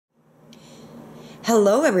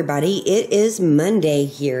Hello everybody, it is Monday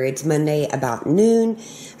here. It's Monday about noon.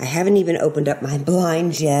 I haven't even opened up my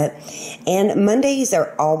blinds yet. And Mondays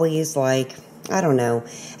are always like, I don't know,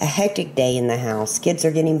 a hectic day in the house. Kids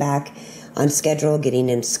are getting back on schedule, getting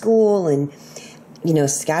in school, and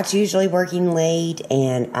Scott's usually working late,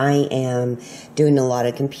 and I am doing a lot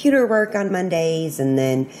of computer work on Mondays, and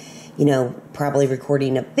then, probably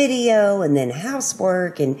recording a video, and then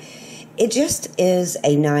housework, and it just is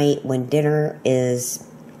a night when dinner is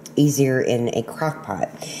easier in a crock pot.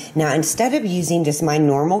 Now, instead of using just my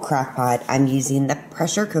normal crock pot, I'm using the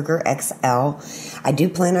Pressure Cooker XL. I do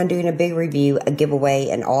plan on doing a big review, a giveaway,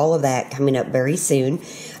 and all of that coming up very soon.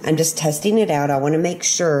 I'm just testing it out. I want to make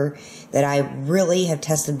sure that I really have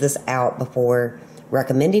tested this out before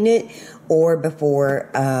recommending it or before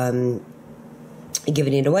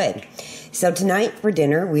giving it away. So tonight for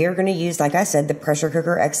dinner, we are going to use, like I said, the Pressure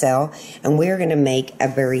Cooker XL, and we are going to make a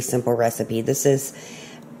very simple recipe. This is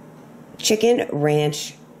chicken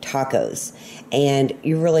ranch tacos, and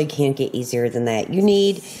you really can't get easier than that. You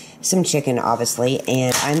need some chicken, obviously,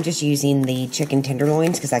 and I'm just using the chicken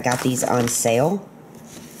tenderloins because I got these on sale.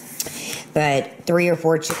 But 3 or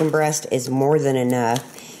 4 chicken breast is more than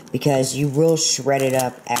enough because you will shred it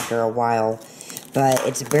up after a while. But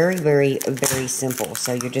it's very, very, very simple.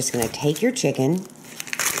 So you're just going to take your chicken.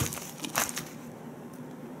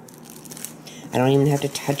 I don't even have to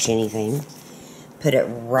touch anything. Put it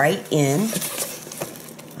right in.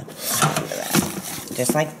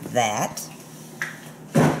 Just like that.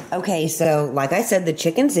 Okay, so like I said, the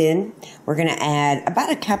chicken's in. We're going to add about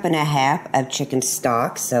 1.5 cups of chicken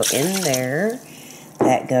stock. So in there,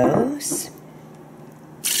 that goes.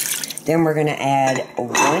 Then we're going to add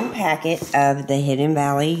 1 packet of the Hidden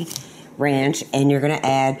Valley Ranch, and you're going to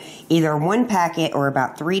add either 1 packet or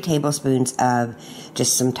about 3 tablespoons of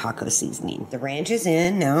just some taco seasoning. The ranch is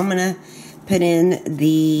in. Now I'm going to put in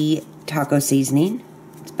the taco seasoning.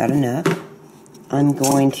 It's about enough. I'm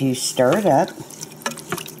going to stir it up.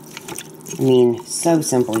 I mean, so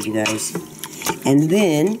simple, you guys. And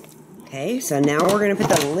then, okay, so now we're going to put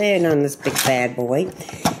the lid on this big bad boy.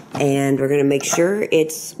 And we're going to make sure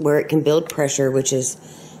it's where it can build pressure, which is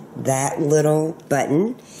that little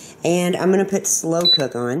button. And I'm going to put slow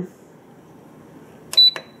cook on.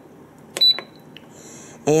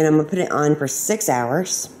 And I'm going to put it on for 6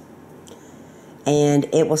 hours. And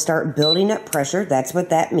it will start building up pressure. That's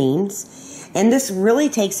what that means. And this really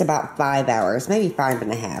takes about 5 hours, maybe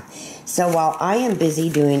 5.5. So while I am busy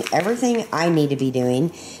doing everything I need to be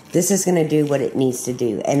doing, this is going to do what it needs to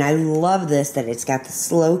do. And I love this, that it's got the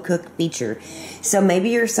slow cook feature. So maybe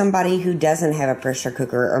you're somebody who doesn't have a pressure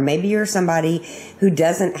cooker, or maybe you're somebody who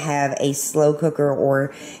doesn't have a slow cooker,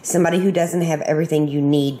 or somebody who doesn't have everything you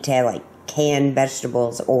need to like can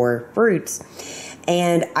vegetables or fruits.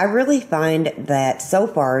 And I really find that so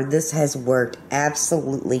far this has worked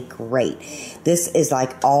absolutely great. This is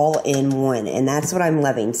like all in one, and that's what I'm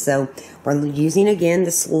loving. So we're using again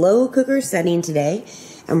the slow cooker setting today,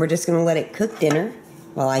 and we're just going to let it cook dinner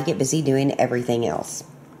while I get busy doing everything else.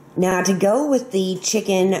 Now, to go with the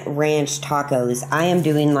chicken ranch tacos, I am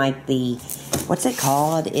doing like the, what's it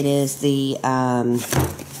called? It is the,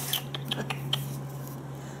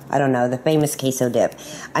 I don't know, the famous queso dip.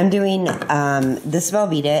 I'm doing this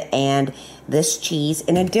Velveeta and this cheese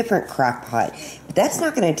in a different crock pot. But that's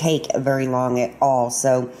not going to take very long at all.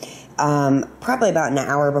 So probably about an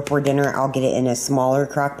hour before dinner, I'll get it in a smaller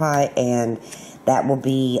crock pot, and that will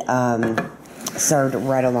be served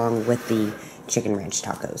right along with the chicken ranch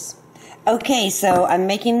tacos. Okay, so I'm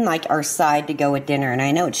making like our side to go with dinner, and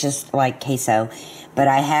I know it's just like queso, but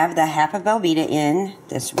I have the half of Velveeta in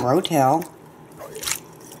this Rotel.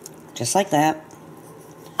 Just like that.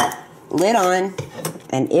 Lid on,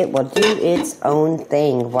 and it will do its own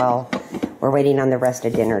thing while we're waiting on the rest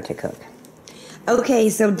of dinner to cook. Okay,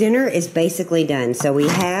 so dinner is basically done. So we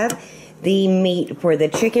have the meat for the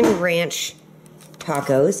chicken ranch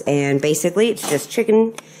tacos, and basically it's just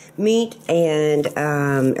chicken meat and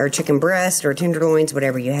or chicken breast or tenderloins,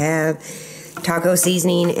 whatever you have, taco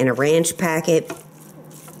seasoning and a ranch packet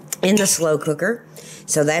in the slow cooker.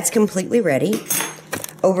 So that's completely ready.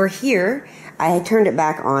 Over here, I turned it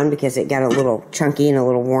back on because it got a little chunky and a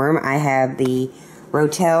little warm. I have the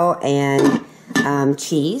Rotel and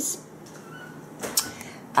cheese.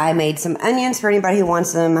 I made some onions for anybody who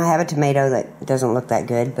wants them. I have a tomato that doesn't look that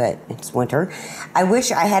good, but it's winter. I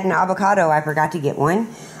wish I had an avocado. I forgot to get one.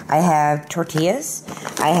 I have tortillas.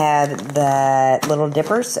 I have the little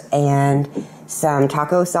dippers and some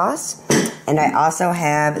taco sauce. And I also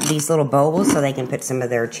have these little bowls so they can put some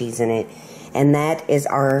of their cheese in it. And that is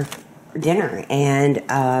our dinner. And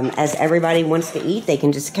as everybody wants to eat, they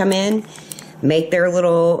can just come in, make their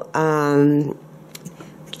little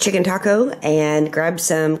chicken taco and grab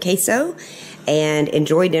some queso and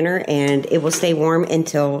enjoy dinner, and it will stay warm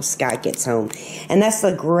until Scott gets home. And that's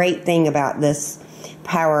the great thing about this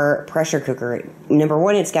Power pressure cooker. Number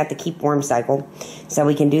one, it's got the keep warm cycle, so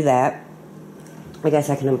we can do that. I guess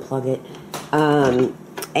I can unplug it.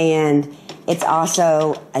 And it's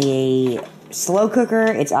also a slow cooker.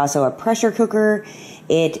 It's also a pressure cooker.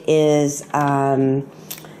 It is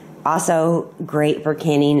also great for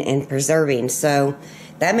canning and preserving. So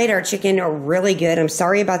that made our chicken really good. I'm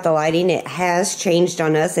sorry about the lighting. It has changed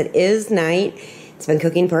on us. It is night. It's been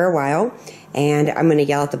cooking for a while. And I'm going to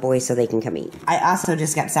yell at the boys so they can come eat. I also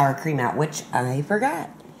just got sour cream out, which I forgot.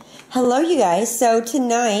 Hello, you guys. So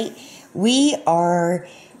tonight we are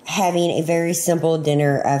having a very simple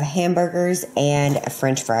dinner of hamburgers and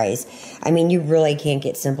French fries. I mean, you really can't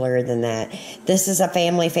get simpler than that. This is a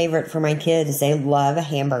family favorite for my kids. They love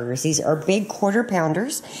hamburgers. These are big quarter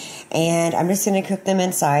pounders, and I'm just going to cook them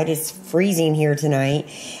inside. It's freezing here tonight,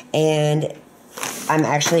 and I'm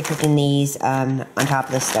actually cooking these on top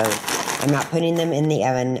of the stove. I'm not putting them in the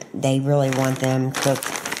oven. They really want them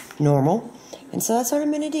cooked normal, and so that's what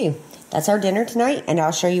I'm going to do. That's our dinner tonight, and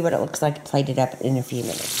I'll show you what it looks like plated up in a few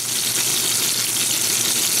minutes.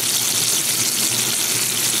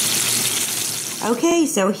 Okay,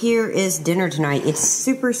 so here is dinner tonight. It's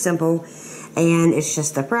super simple, and it's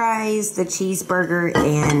just the fries, the cheeseburger,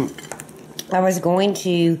 and I was going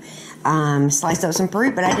to slice up some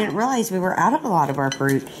fruit, but I didn't realize we were out of a lot of our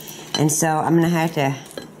fruit, and so I'm going to have to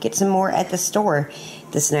get some more at the store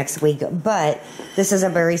this next week. But this is a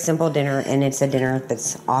very simple dinner, and it's a dinner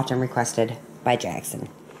that's often requested by Jackson.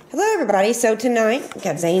 Hello, everybody. So tonight, we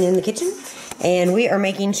got Zane in the kitchen, and we are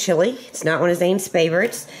making chili. It's not one of Zane's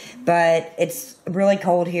favorites, but it's really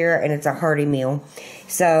cold here, and it's a hearty meal.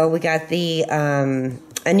 So we got the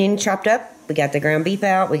onion chopped up. We got the ground beef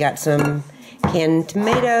out. We got some canned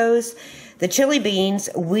tomatoes. The chili beans,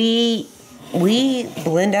 we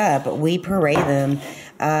blend up. We puree them.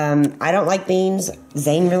 I don't like beans.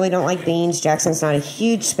 Zane really don't like beans. Jackson's not a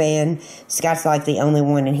huge fan. Scott's like the only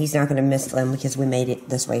one, and he's not going to miss them because we made it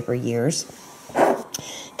this way for years.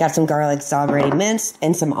 Got some garlic already minced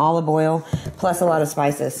and some olive oil, plus a lot of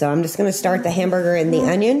spices. So I'm just going to start the hamburger and the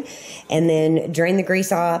onion, and then drain the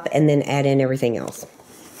grease off, and then add in everything else.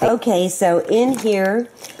 Okay, so in here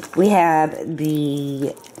we have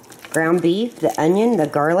the ground beef, the onion, the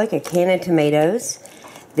garlic, a can of tomatoes,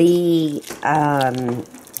 the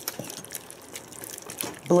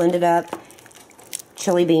blended up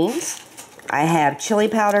chili beans. I have chili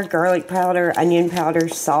powder, garlic powder, onion powder,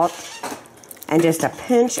 salt, and just a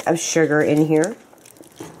pinch of sugar in here.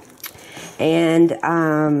 And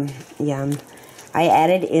yum. I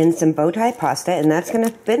added in some bow tie pasta, and that's going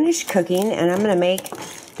to finish cooking, and I'm going to make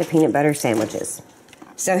the peanut butter sandwiches.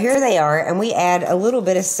 So here they are, and we add a little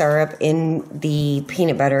bit of syrup in the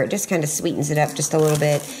peanut butter. It just kind of sweetens it up just a little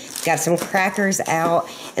bit. Got some crackers out,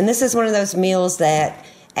 and this is one of those meals that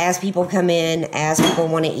as people come in, as people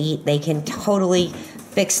want to eat, they can totally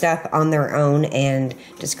fix stuff on their own and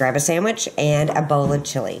just grab a sandwich and a bowl of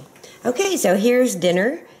chili. Okay, so here's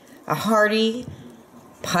dinner, a hearty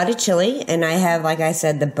pot of chili, and I have, like I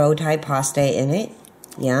said, the bow tie pasta in it.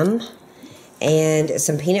 Yum. And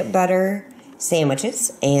some peanut butter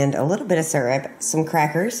sandwiches and a little bit of syrup, some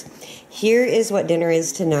crackers. Here is what dinner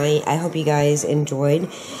is tonight. I hope you guys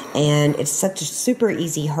enjoyed, and it's such a super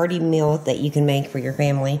easy, hearty meal that you can make for your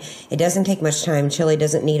family. It doesn't take much time. Chili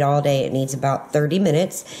doesn't need all day. It needs about 30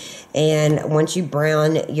 minutes, and once you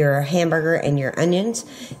brown your hamburger and your onions,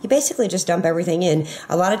 you basically just dump everything in.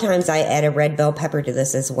 A lot of times I add a red bell pepper to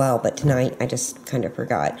this as well, but tonight I just kind of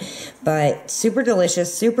forgot. But super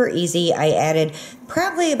delicious, super easy. I added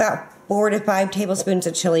probably about 4 to 5 tablespoons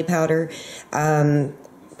of chili powder,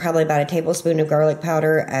 probably about a tablespoon of garlic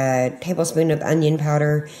powder, a tablespoon of onion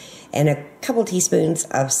powder, and a couple teaspoons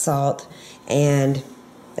of salt, and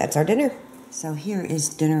that's our dinner. So here is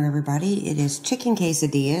dinner, everybody. It is chicken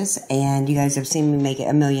quesadillas, and you guys have seen me make it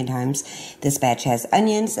a million times. This batch has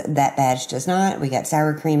onions, that batch does not. We got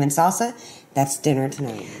sour cream and salsa. That's dinner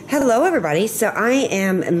tonight. Hello, everybody. So I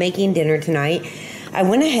am making dinner tonight. I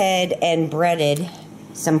went ahead and breaded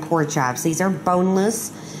some pork chops. These are boneless,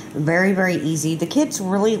 very, very easy. The kids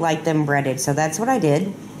really like them breaded, so that's what I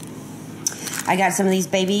did. I got some of these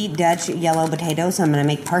baby Dutch yellow potatoes, so I'm going to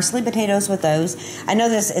make parsley potatoes with those. I know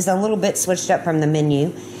this is a little bit switched up from the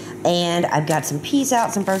menu, and I've got some peas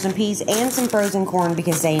out, some frozen peas, and some frozen corn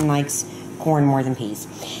because Zane likes corn more than peas.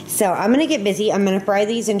 So I'm going to get busy. I'm going to fry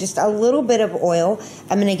these in just a little bit of oil.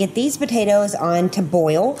 I'm going to get these potatoes on to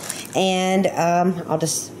boil, and I'll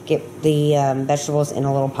just get the vegetables in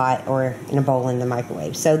a little pot or in a bowl in the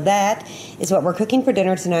microwave. So that is what we're cooking for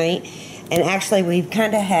dinner tonight. And actually, we've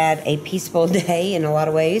kind of had a peaceful day in a lot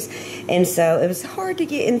of ways, and so it was hard to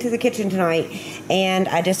get into the kitchen tonight. And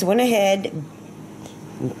I just went ahead,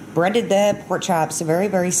 breaded the pork chops very,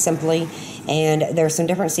 very simply, and there's some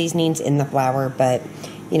different seasonings in the flour, but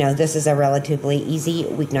you know, this is a relatively easy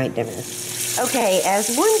weeknight dinner. Okay,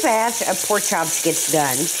 as one batch of pork chops gets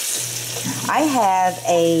done, I have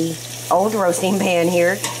a old roasting pan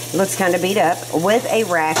here, looks kind of beat up, with a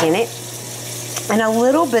rack in it and a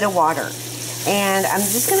little bit of water. And I'm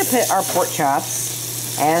just going to put our pork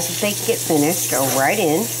chops, as they get finished, right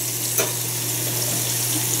in.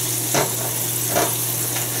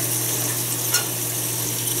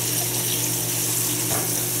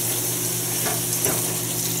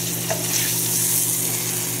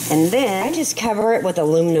 And then I just cover it with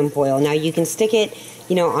aluminum foil. Now you can stick it,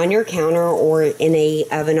 you know, on your counter or in a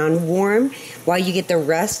oven on warm while you get the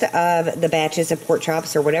rest of the batches of pork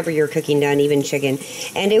chops or whatever you're cooking done, even chicken.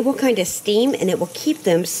 And it will kind of steam, and it will keep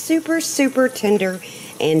them super, super tender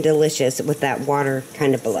and delicious with that water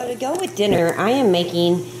kind of below. So to go with dinner, I am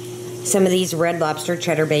making some of these Red Lobster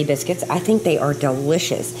Cheddar Bay biscuits. I think they are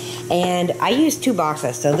delicious. And I use 2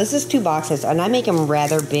 boxes. So this is 2 boxes, and I make them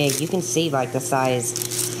rather big. You can see like the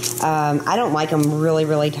size. I don't like them really,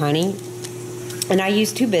 really tiny. And I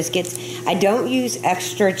use 2 biscuits. I don't use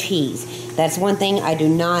extra cheese. That's one thing I do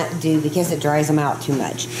not do because it dries them out too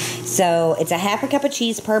much. So it's a half a cup of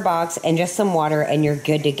cheese per box and just some water, and you're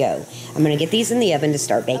good to go. I'm going to get these in the oven to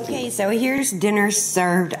start baking. Okay, so here's dinner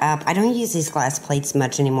served up. I don't use these glass plates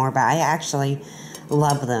much anymore, but I actually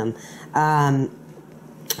love them.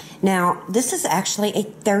 Now, this is actually a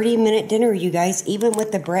 30-minute dinner, you guys, even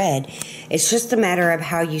with the bread. It's just a matter of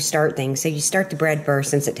how you start things. So you start the bread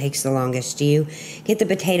first, since it takes the longest. You get the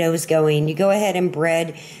potatoes going. You go ahead and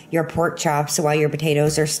bread your pork chops while your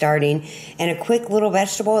potatoes are starting. And a quick little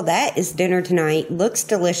vegetable. That is dinner tonight. Looks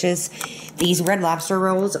delicious. These Red Lobster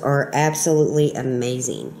rolls are absolutely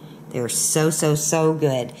amazing. They're so, so, so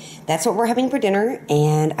good. That's what we're having for dinner,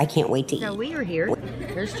 and I can't wait to eat. So we are here.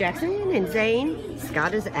 There's Jackson and Zane.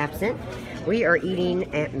 Scott is absent. We are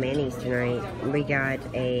eating at Manny's tonight. We got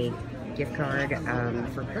a gift card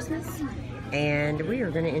for Christmas, and we are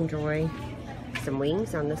going to enjoy some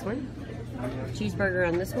wings on this one, cheeseburger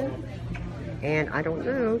on this one, and I don't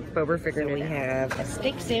know, but we're figuring we have a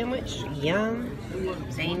steak sandwich. Yum.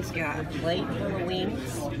 Zane's got a plate full of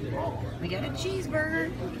wings. We got a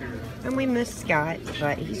cheeseburger. And we miss Scott,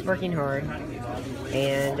 but he's working hard.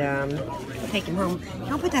 And I'll take him home.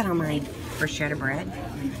 I'll put that on my bruschetta bread.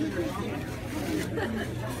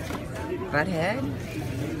 Butthead.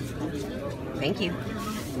 Thank you.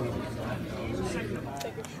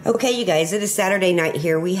 Okay, you guys, it is Saturday night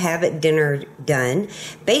here. We have dinner done.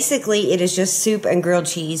 Basically, it is just soup and grilled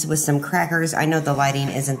cheese with some crackers. I know the lighting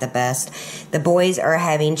isn't the best. The boys are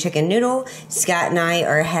having chicken noodle. Scott and I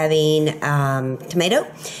are having tomato.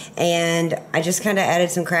 And I just kind of added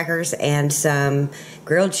some crackers and some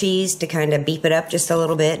grilled cheese to kind of beef it up just a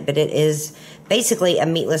little bit. But it is basically a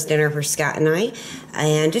meatless dinner for Scott and I,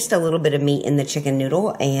 and just a little bit of meat in the chicken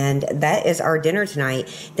noodle, and that is our dinner tonight.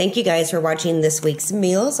 Thank you guys for watching this week's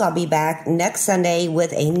meals. I'll be back next Sunday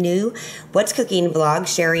with a new What's Cooking vlog,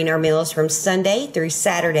 sharing our meals from Sunday through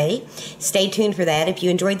Saturday. Stay tuned for that. If you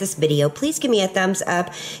enjoyed this video, please give me a thumbs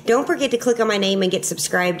up. Don't forget to click on my name and get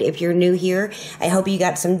subscribed if you're new here. I hope you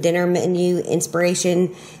got some dinner menu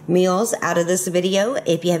inspiration meals out of this video.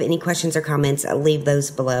 If you have any questions or comments, leave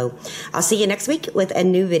those below. I'll see you next week with a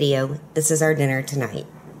new video. This is our dinner tonight.